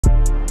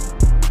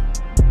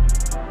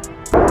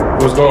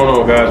What's going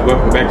on, guys?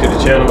 Welcome back to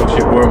the channel. It's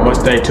your boy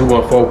Mustang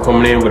 214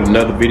 coming in with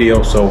another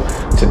video. So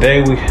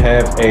today we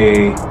have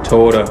a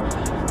Toyota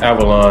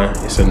Avalon.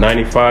 It's a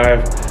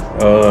 95.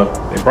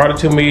 They brought it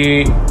to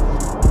me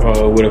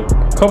with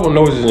a couple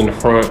noises in the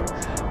front,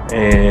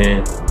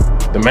 and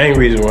the main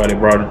reason why they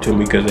brought it to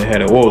me because they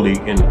had an oil leak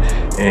and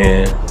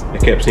they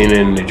kept seeing it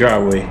in the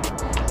driveway.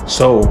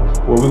 So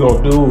what we're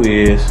gonna do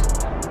is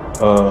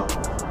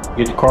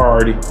get the car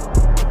already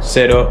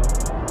set up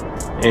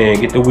and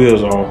get the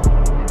wheels on.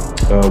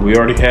 We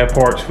already have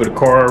parts for the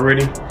car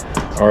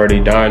already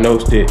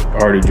diagnosed it,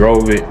 already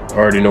drove it,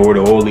 already know where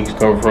the oil leaks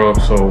come from.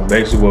 So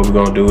basically what we're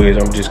gonna do is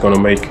I'm just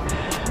gonna make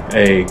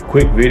a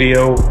quick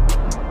video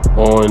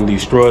on the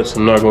struts.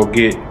 I'm not gonna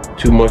get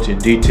too much in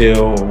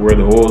detail of where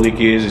the oil leak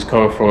is. It's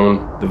coming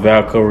from the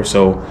valve cover,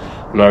 so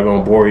I'm not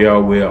gonna bore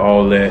y'all with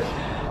all that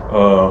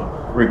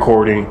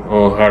recording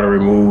on how to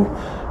remove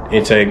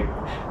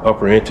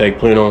upper intake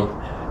plenum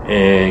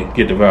and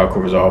get the valve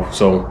covers off.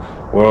 So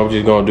what I'm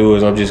just gonna do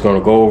is I'm just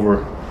gonna go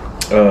over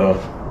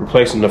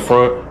replacing the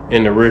front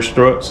and the rear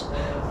struts.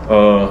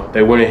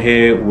 They went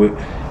ahead with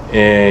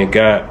and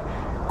got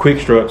quick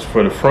struts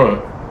for the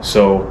front,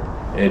 so,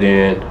 and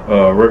then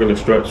regular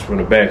struts from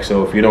the back.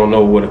 So if you don't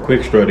know what a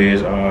quick strut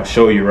is, I'll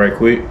show you right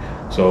quick,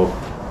 so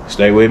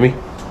stay with me.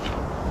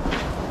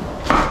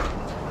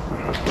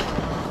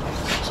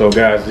 So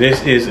guys,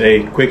 this is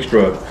a quick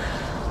strut,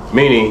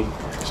 meaning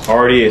it's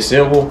already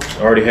assembled,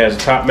 already has a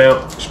top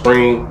mount,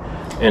 spring,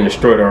 and the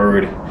strut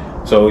already.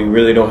 So you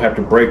really don't have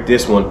to break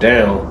this one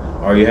down.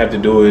 All you have to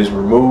do is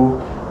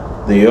remove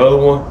the other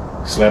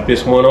one, slap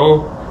this one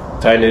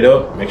on, tighten it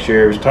up, make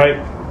sure it's tight,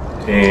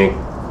 and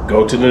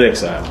go to the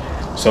next side.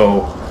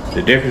 So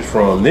the difference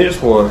from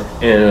this one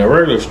and a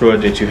regular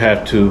strut that you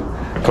have to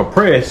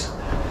compress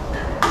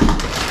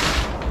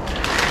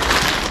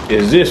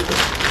is this one.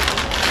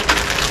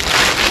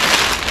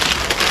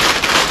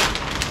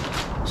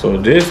 So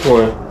this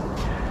one,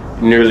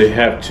 you nearly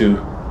have to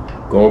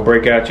go and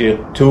break out your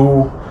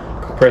tool,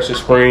 compress the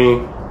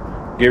spring,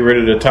 get rid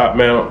of the top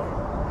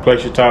mount,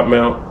 place your top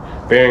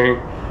mount bearing,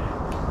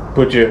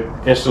 put your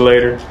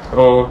insulator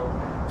on,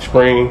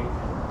 spring,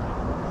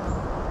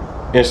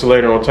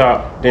 insulator on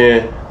top,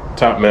 then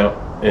top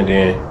mount, and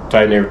then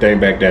tighten everything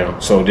back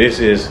down. So this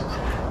is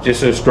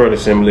just a strut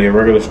assembly, a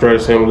regular strut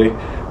assembly,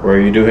 where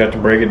you do have to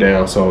break it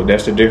down. So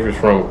that's the difference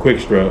from a quick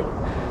strut.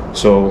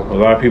 So a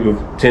lot of people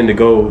tend to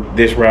go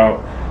this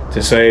route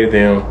to save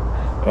them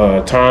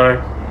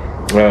time.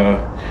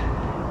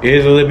 It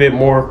is a little bit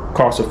more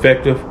cost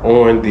effective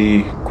on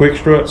the quick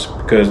struts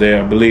because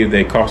I believe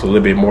they cost a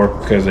little bit more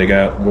because they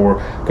got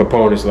more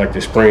components like the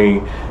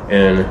spring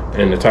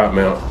and the top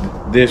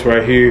mount. This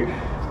right here,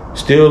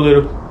 still a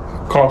little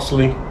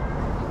costly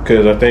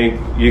because I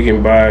think you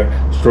can buy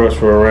struts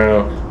for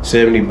around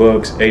 70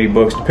 bucks, 80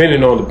 bucks,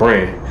 depending on the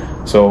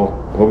brand. So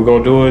what we're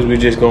gonna do is we're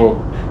just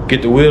gonna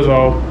get the wheels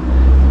off,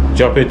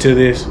 jump into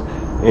this,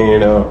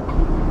 and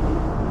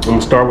I'm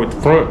gonna start with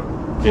the front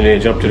and then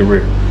jump to the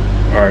rear.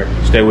 All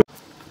right, stay with me.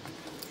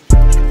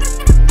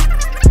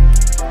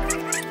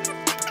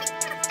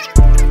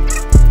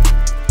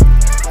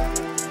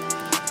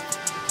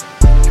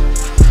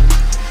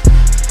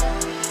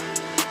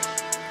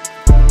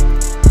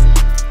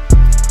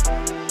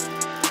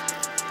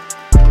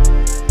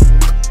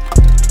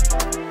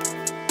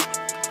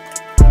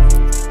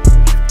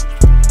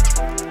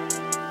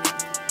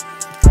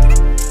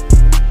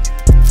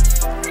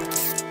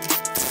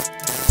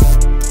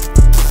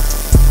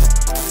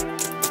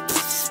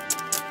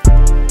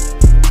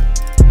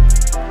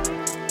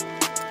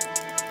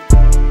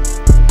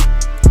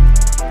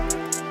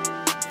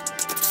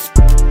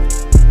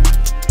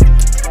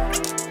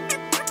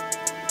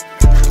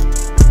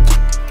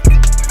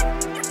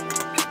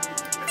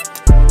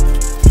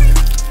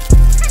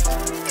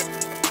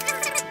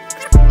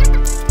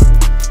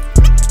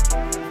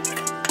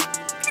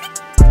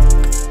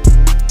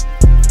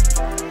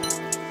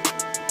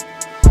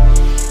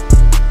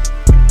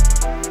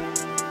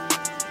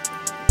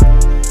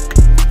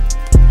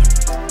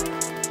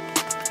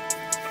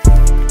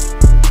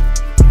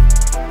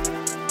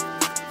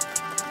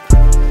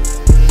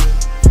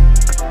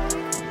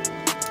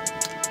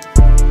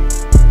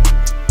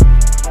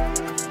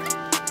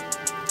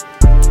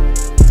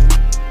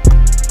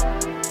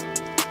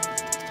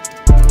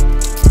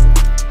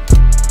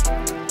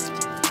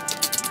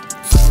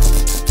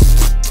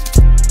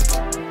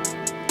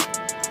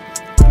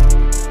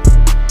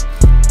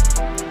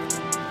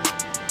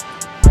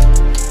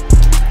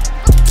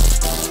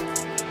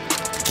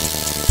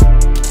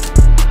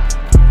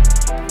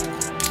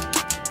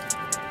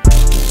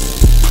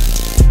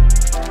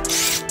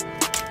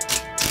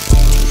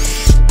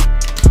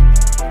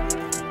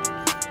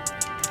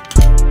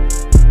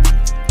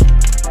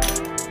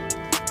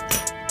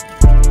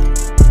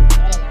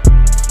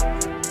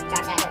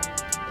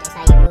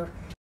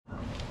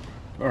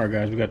 Alright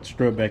guys, we got the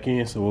strut back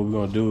in, so what we're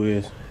going to do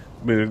is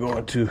we're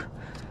going to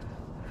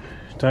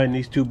tighten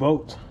these two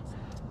bolts,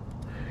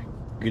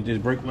 get this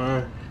brake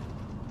line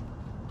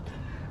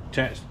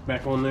attached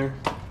back on there,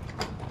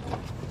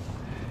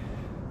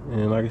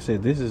 And like I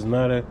said, this is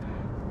not a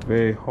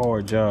very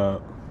hard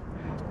job.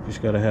 You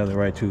just gotta have the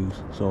right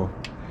tools. So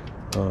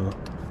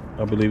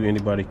I believe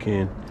anybody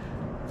can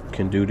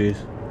do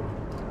this.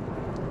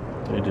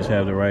 They just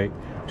have the right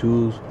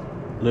tools,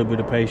 a little bit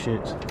of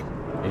patience,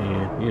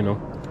 and you know,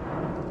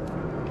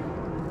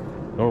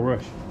 don't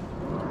rush.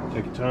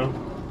 Take your time.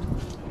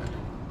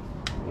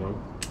 You know.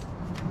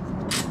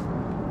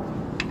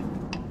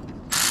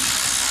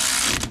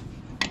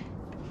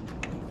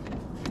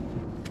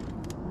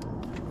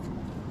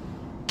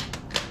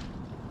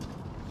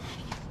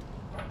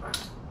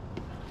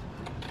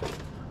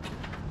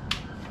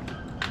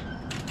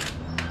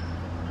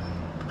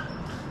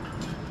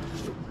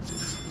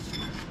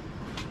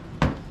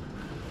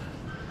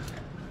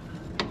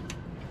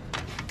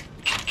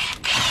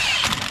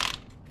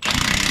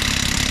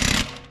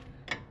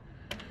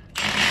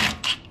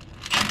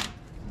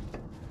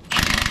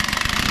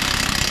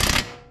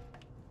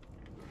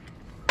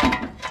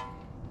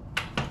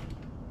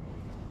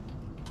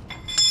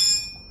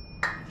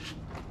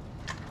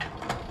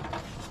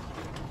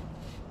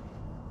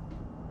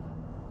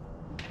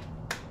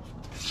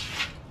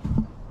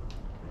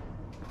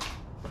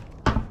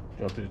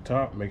 Jump to the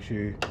top, make sure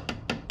you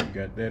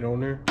got that on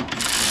there.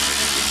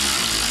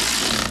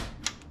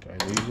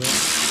 Tighten these up.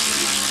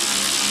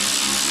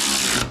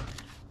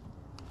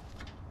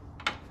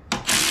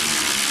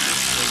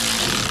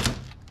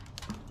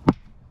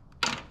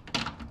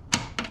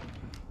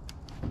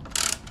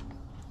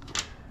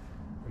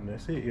 And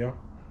that's it, y'all.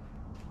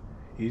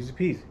 Easy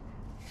peasy.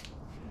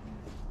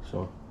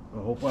 So I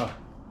hope I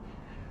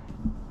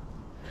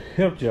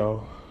helped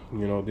y'all.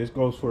 You know, this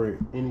goes for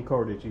any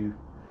car that you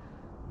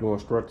doing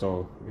struts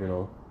on, you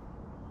know,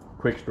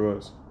 quick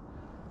struts,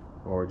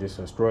 or just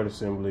a strut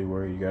assembly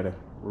where you gotta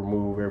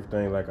remove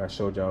everything like I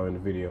showed y'all in the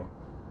video.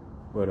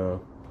 But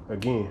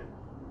again,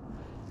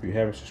 if you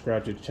haven't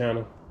subscribed to the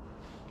channel,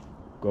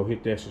 go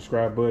hit that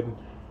subscribe button,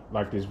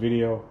 like this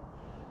video,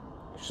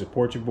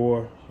 support your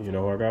boy. You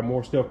know, I got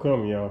more stuff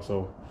coming, y'all,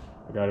 so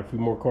I got a few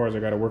more cars I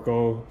gotta work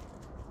on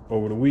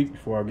over the week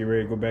before I get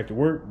ready to go back to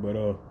work. But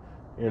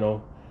you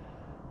know,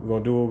 we're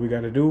gonna do what we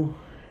gotta do,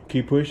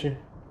 keep pushing.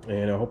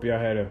 And I hope y'all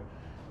had a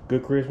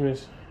good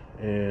Christmas,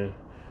 and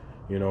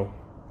you know,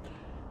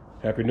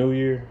 Happy New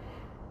Year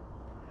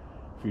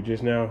if you're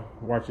just now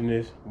watching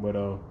this. But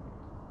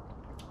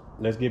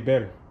let's get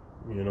better,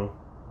 you know,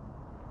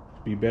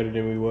 be better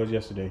than we was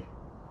yesterday.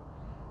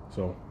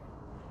 So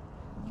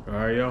all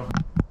right, y'all.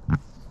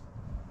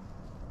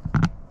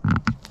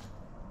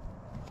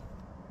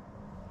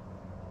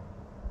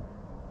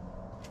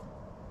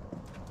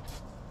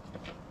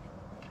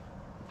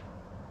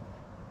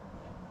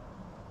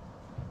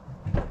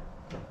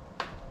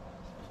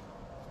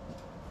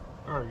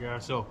 Alright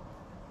guys, so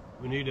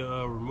we need to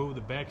remove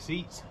the back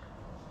seats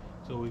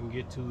so we can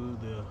get to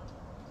the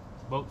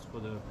bolts for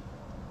the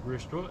rear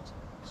struts.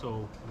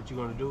 So what you're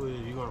going to do is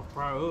you're going to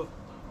pry up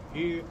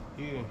here,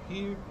 here, and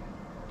here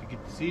to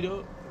get the seat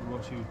up. And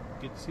once you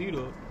get the seat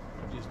up,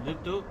 you just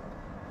lift up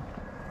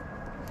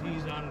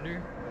these out of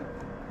there.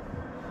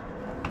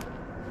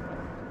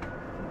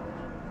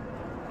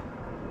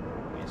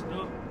 Get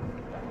stuck.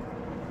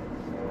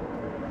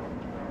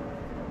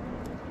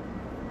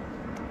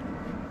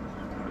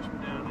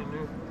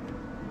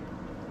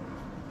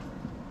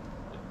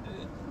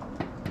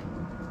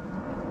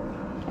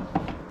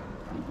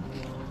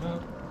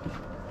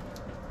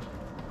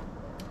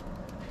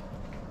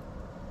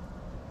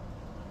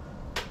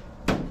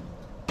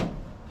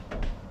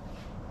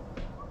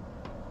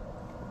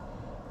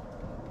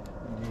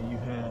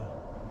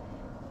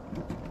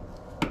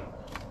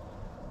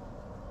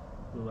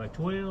 Like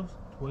 12,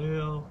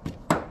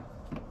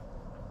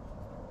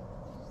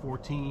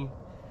 14,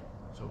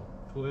 so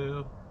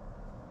 12,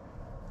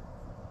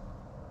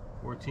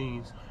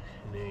 14s,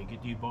 and then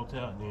get these bolts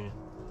out, and then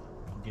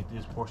get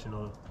this portion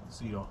of the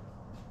seat off.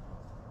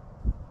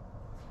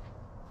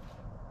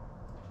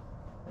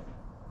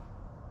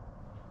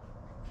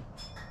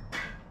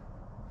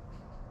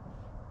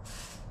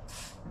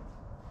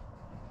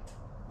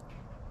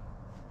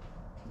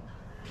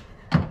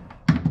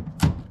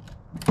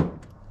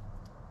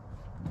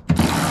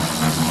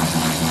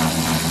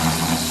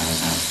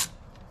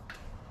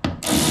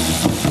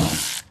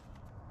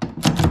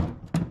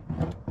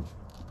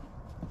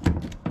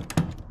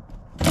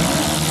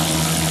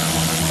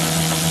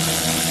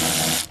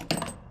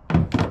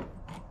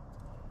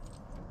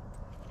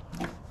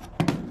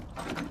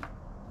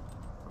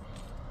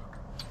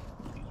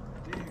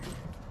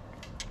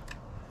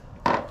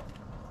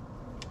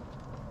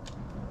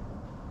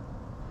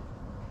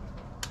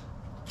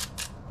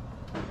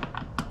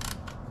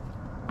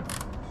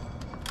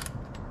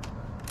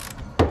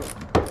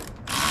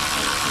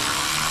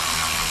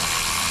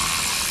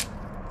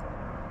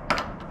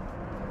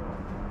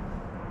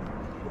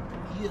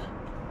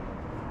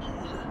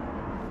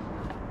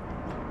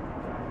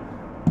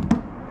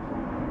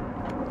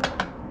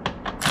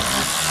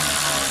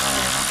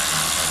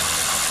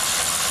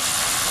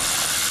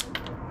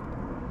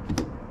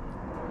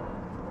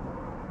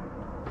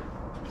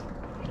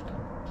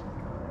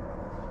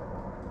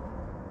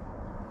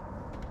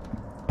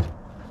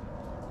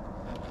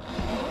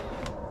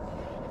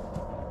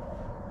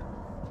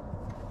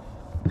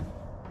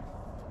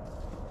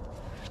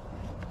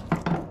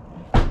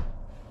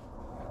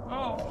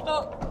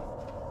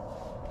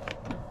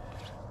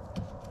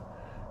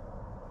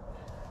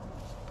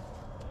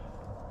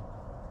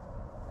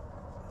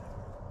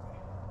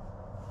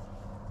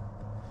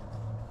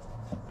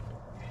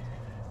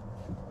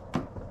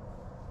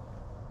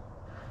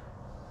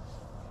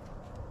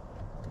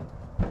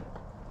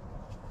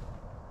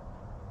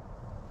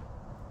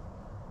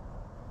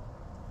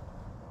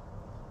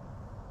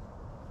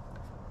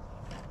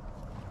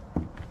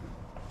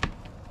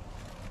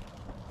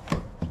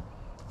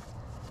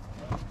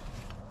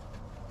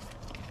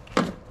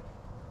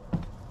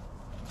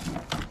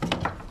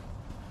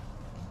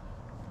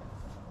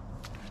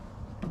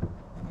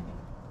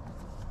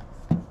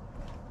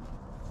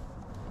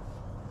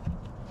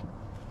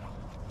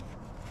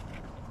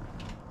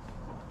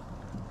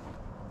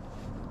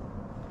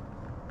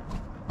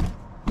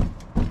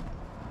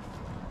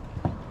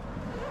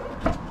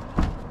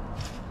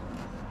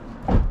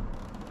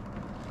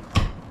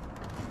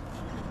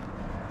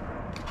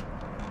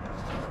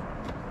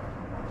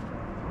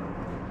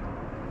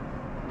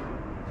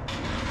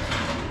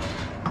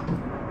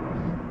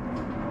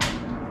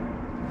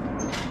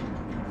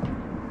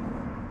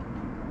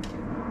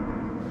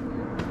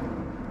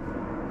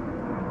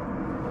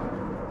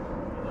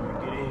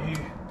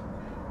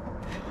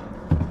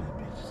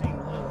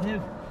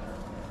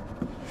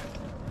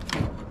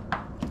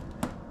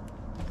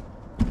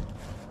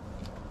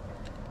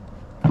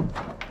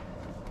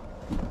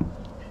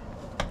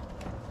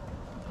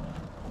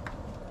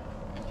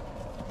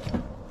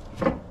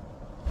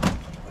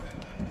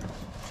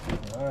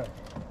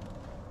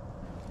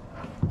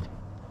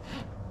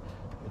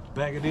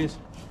 back of this.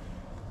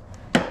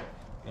 Got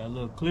a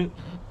little clip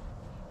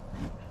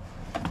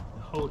to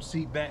hold the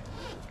seat back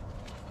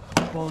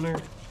up on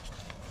there.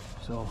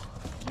 So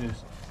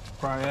just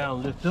pry out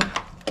and lift up.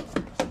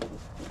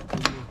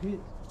 Hit.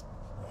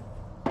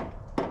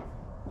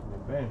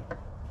 And bam.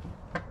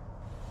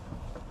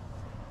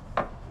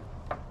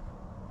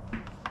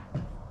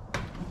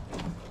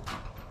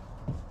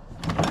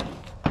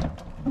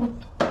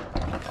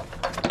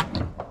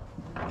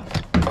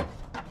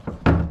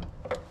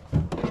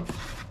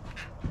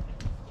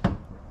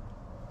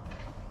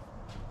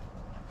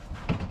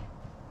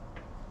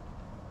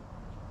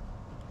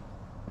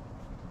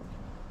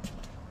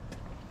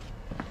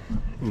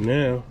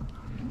 Now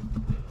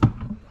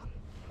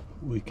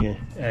we can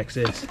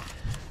access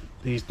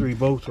these 3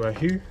 bolts right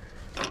here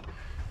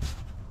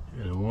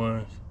and the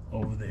ones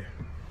over there.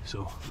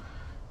 So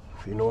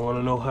if you don't want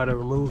to know how to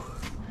remove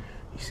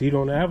your seat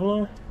on the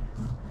Avalon,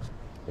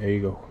 there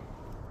you go.